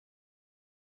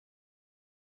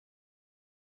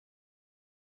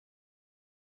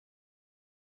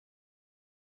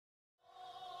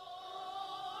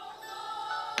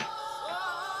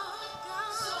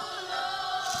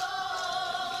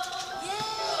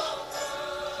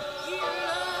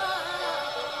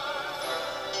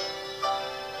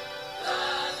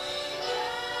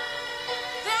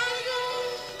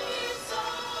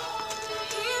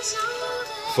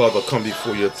Father, come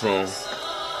before your throne.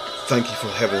 Thank you for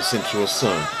having sent your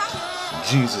son,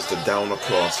 Jesus, to die on the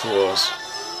cross for us.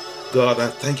 God, I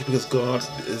thank you because God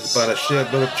is by the shed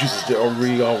blood of Jesus that are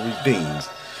all redeemed.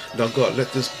 Now, God,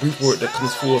 let this brief word that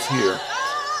comes forth here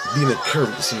be an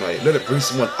encouragement to somebody. Let it bring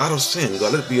someone out of sin.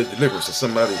 God, let it be a deliverance to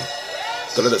somebody.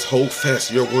 God, let us hold fast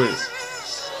to your word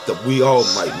that we all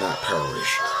might not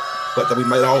perish, but that we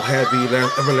might all have the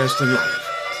everlasting life.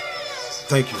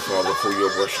 Thank you, Father, for your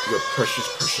worship, your precious,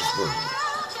 precious word.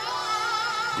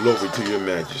 Glory to your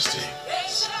majesty.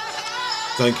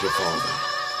 Thank you, Father.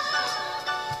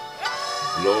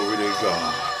 Glory to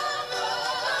God.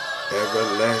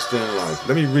 Everlasting life.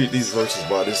 Let me read these verses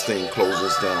while this thing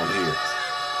closes down here.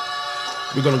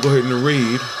 We're going to go ahead and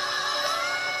read.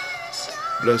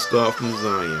 Bless God from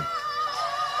Zion.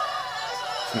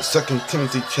 From 2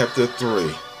 Timothy chapter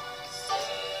 3.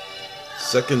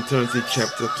 2 Timothy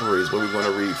chapter 3 is what we're going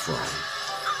to read from.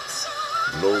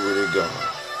 Glory to God.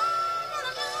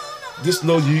 This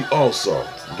know ye also,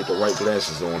 get the right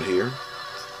glasses on here,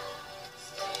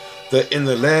 that in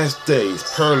the last days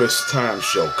perilous times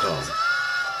shall come.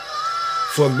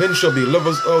 For men shall be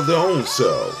lovers of their own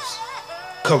selves,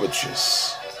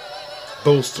 covetous,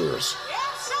 boasters,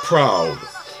 proud,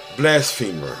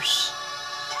 blasphemers,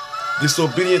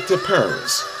 disobedient to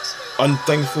parents,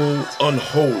 unthankful,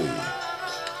 unholy,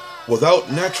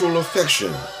 without natural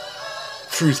affection,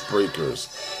 truce breakers,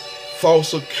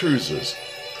 false accusers,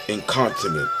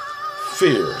 incontinent,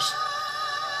 fierce,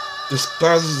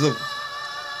 despisers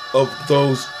of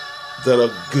those that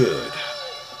are good.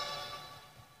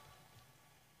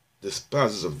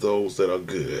 Despisers of those that are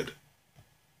good.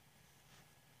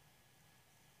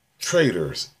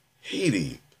 Traitors,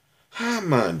 heady,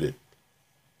 high-minded,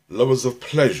 lovers of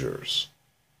pleasures,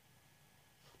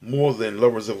 more than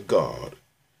lovers of God,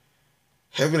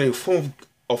 having a form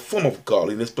of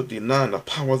godliness, but denying the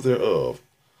power thereof.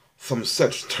 From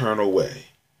such turn away.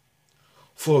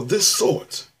 For this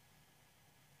sort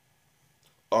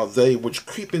are they which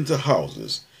creep into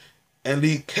houses, and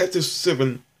lead captive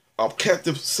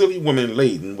silly women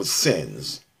laden with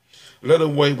sins, led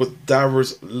away with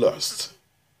divers lusts,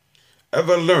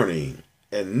 ever learning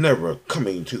and never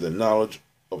coming to the knowledge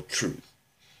of truth.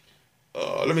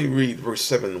 Let me read verse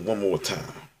 7 one more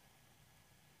time.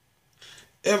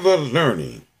 Ever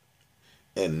learning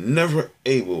and never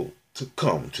able to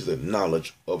come to the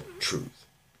knowledge of truth.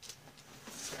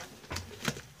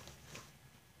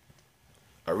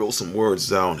 I wrote some words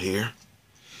down here.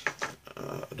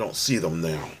 I don't see them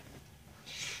now.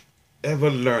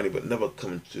 Ever learning but never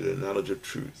coming to the knowledge of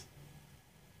truth.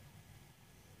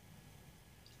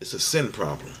 It's a sin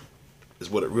problem, is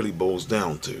what it really boils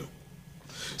down to.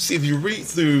 See, if you read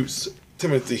through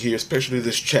Timothy here, especially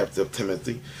this chapter of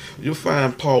Timothy, you'll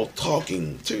find Paul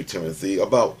talking to Timothy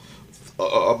about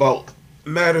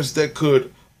matters that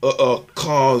could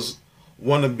cause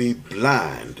one to be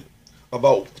blind,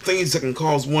 about things that can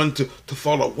cause one to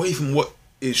fall away from what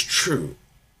is true.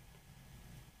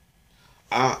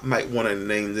 I might want to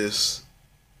name this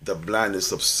the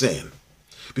blindness of sin,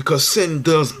 because sin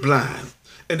does blind.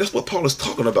 And that's what Paul is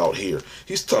talking about here.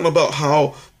 He's talking about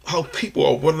how people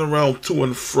are running around to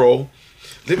and fro,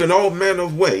 living all manner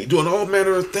of way, doing all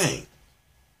manner of things.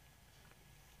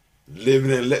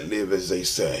 Living and let live, as they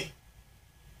say.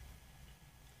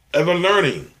 Ever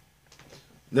learning,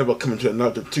 never coming to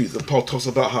another truth. And Paul talks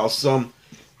about how some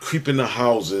creep into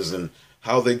houses and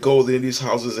how they go in these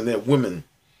houses and they're women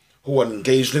who are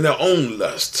engaged in their own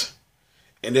lust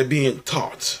and they're being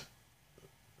taught.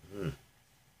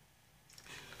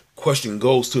 Question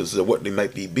goes to is what they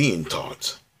might be being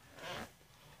taught.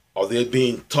 Are they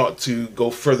being taught to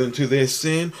go further into their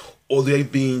sin, or are they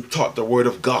being taught the word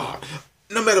of God?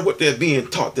 No matter what they're being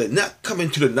taught, they're not coming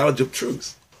to the knowledge of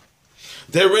truth.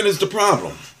 Therein is the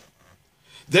problem.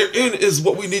 Therein is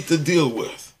what we need to deal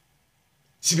with.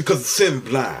 See, because sin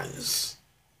blinds.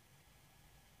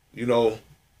 You know,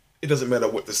 it doesn't matter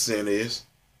what the sin is.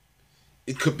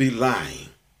 It could be lying.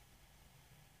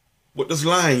 What does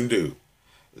lying do?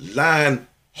 Lying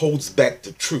holds back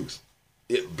the truth.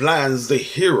 It blinds the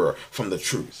hearer from the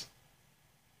truth.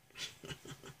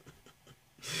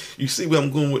 You see where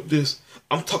I'm going with this?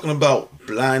 I'm talking about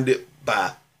blinded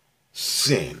by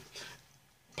sin.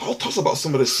 Paul talks about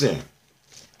some of the sin.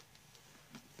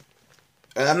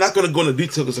 And I'm not going to go into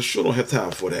detail because I sure don't have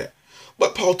time for that.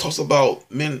 But Paul talks about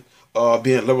men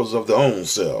being lovers of their own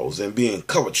selves and being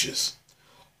covetous,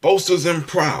 boasters and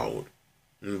proud,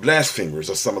 and blasphemers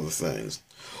are some of the things,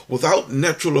 without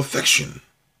natural affection,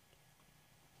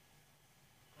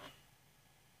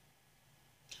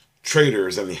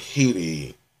 traitors and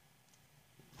heady,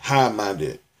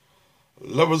 high-minded,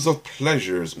 Lovers of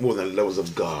pleasures more than lovers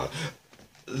of God.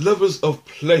 Lovers of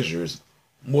pleasures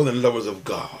more than lovers of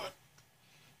God.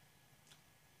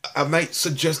 I might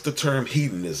suggest the term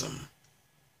hedonism.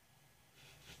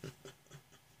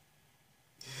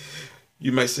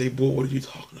 You might say, boy, what are you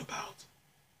talking about?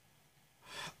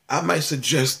 I might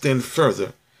suggest then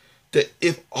further that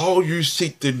if all you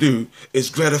seek to do is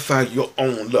gratify your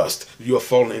own lust, you are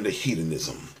falling into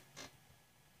hedonism.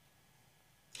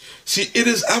 See, it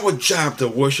is our job to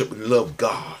worship and love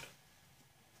God.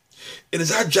 It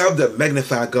is our job to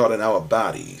magnify God in our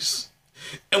bodies.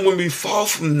 And when we fall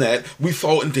from that, we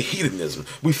fall into hedonism.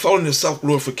 We fall into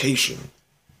self-glorification.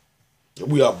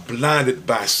 We are blinded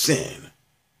by sin.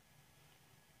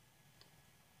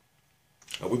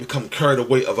 And we become carried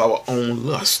away of our own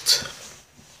lust.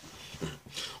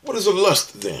 What is a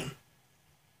lust then?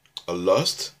 A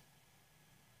lust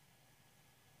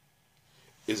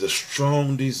is a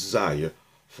strong desire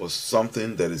for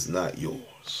something that is not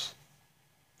yours.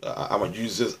 I'm going to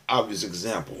use this obvious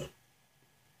example.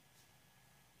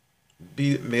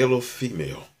 Be it male or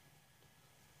female,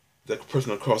 that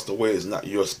person across the way is not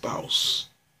your spouse,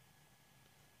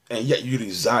 and yet you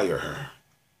desire her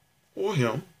or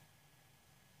him.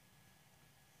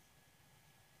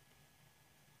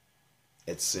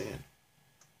 It's sin.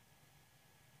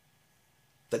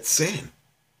 That's sin.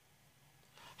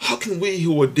 How can we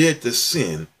who are dead to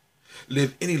sin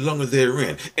live any longer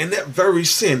therein? And that very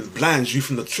sin blinds you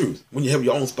from the truth when you have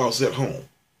your own spouse at home.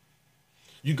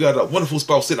 You got a wonderful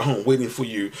spouse sitting at home waiting for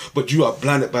you, but you are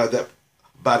blinded by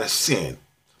the sin.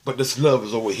 But this love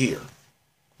is over here.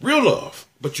 Real love,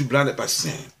 but you blinded by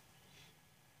sin.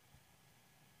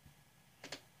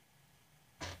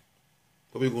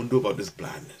 What are we going to do about this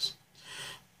blindness?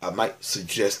 I might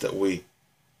suggest that we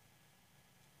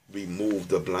remove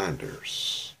the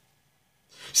blinders.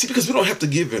 See, because we don't have to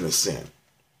give in a sin.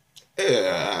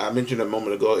 I mentioned a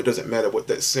moment ago, it doesn't matter what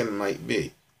that sin might be.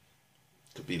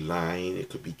 It could be lying, it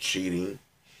could be cheating,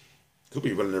 it could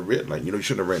be running a red light. You know, you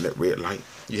shouldn't have ran that red light.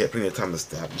 You had plenty of time to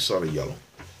stop. You saw the yellow.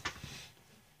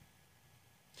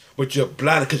 But you're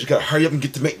blinded because you got to hurry up and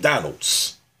get to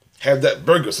McDonald's. Have that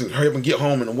burger so you can hurry up and get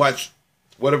home and watch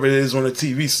whatever it is on the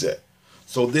TV set.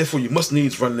 So therefore, you must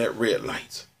needs run that red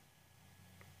light.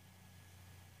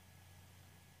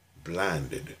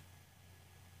 Blinded.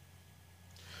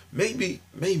 Maybe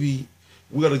we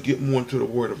got to get more into the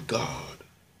Word of God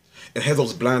and have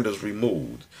those blinders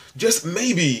removed. Just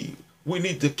maybe we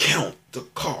need to count the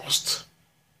cost.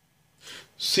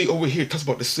 See over here, it talks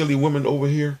about the silly women over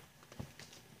here.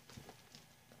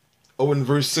 Over in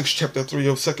verse 6, chapter 3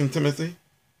 of 2 Timothy.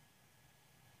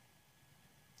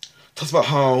 Talks about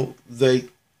how they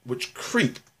which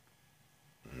creep.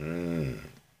 I'm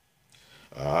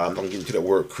not going to get into that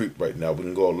word creep right now. We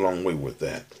can go a long way with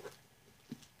that.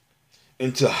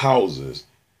 Into houses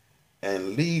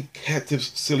and lead captive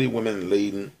silly women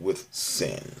laden with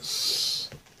sins.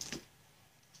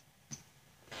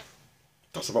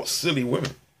 Talks about silly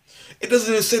women. It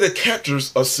doesn't even say the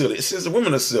captors are silly. It says the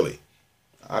women are silly.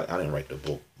 I didn't write the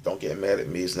book. Don't get mad at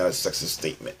me. It's not a sexist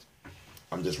statement.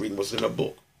 I'm just reading what's in the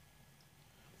book.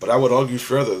 But I would argue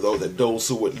further, though, that those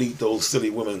who would lead those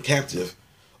silly women captive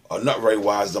are not very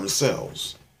wise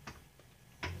themselves.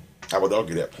 I would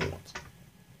argue that point.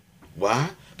 Why?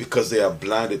 Because they are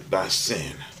blinded by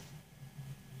sin.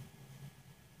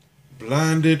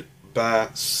 Blinded by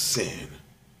sin.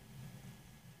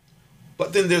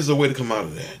 But then there's a way to come out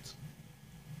of that.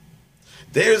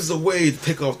 There's a way to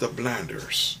take off the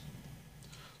blinders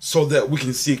so that we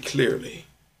can see clearly.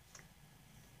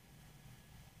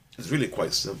 It's really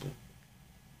quite simple.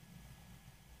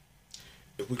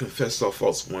 If we confess our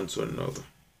faults one to another,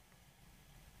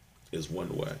 is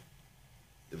one way.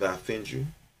 If I offend you,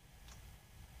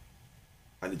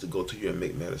 I need to go to you and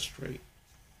make matters straight.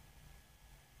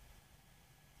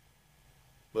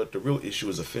 But the real issue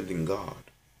is offending God.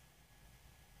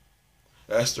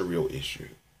 That's the real issue.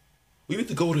 We need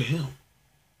to go to Him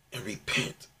and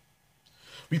repent.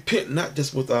 Repent not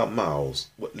just with our mouths,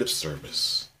 with lip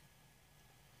service,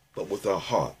 but with our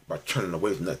heart by turning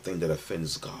away from that thing that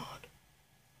offends God.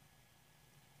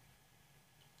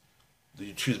 Do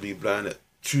you choose to be blinded?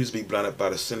 Choose to be blinded by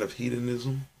the sin of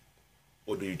hedonism,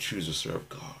 or do you choose to serve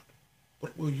God?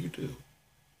 What will you do?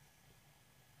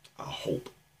 I hope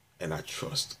and I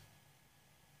trust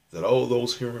that all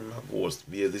those hearing my voice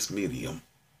via this medium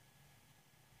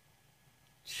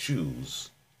choose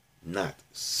not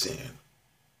sin,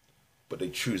 but they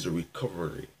choose a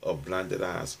recovery of blinded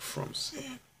eyes from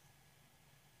sin.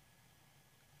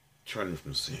 Turning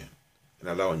from sin and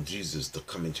allowing Jesus to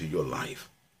come into your life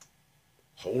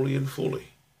wholly and fully.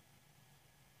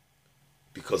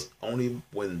 Because Because only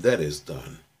when that is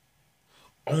done,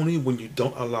 only when you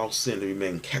don't allow sin to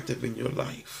remain captive in your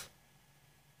life,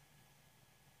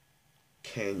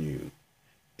 can you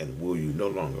and will you no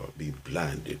longer be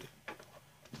blinded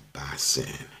by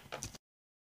sin.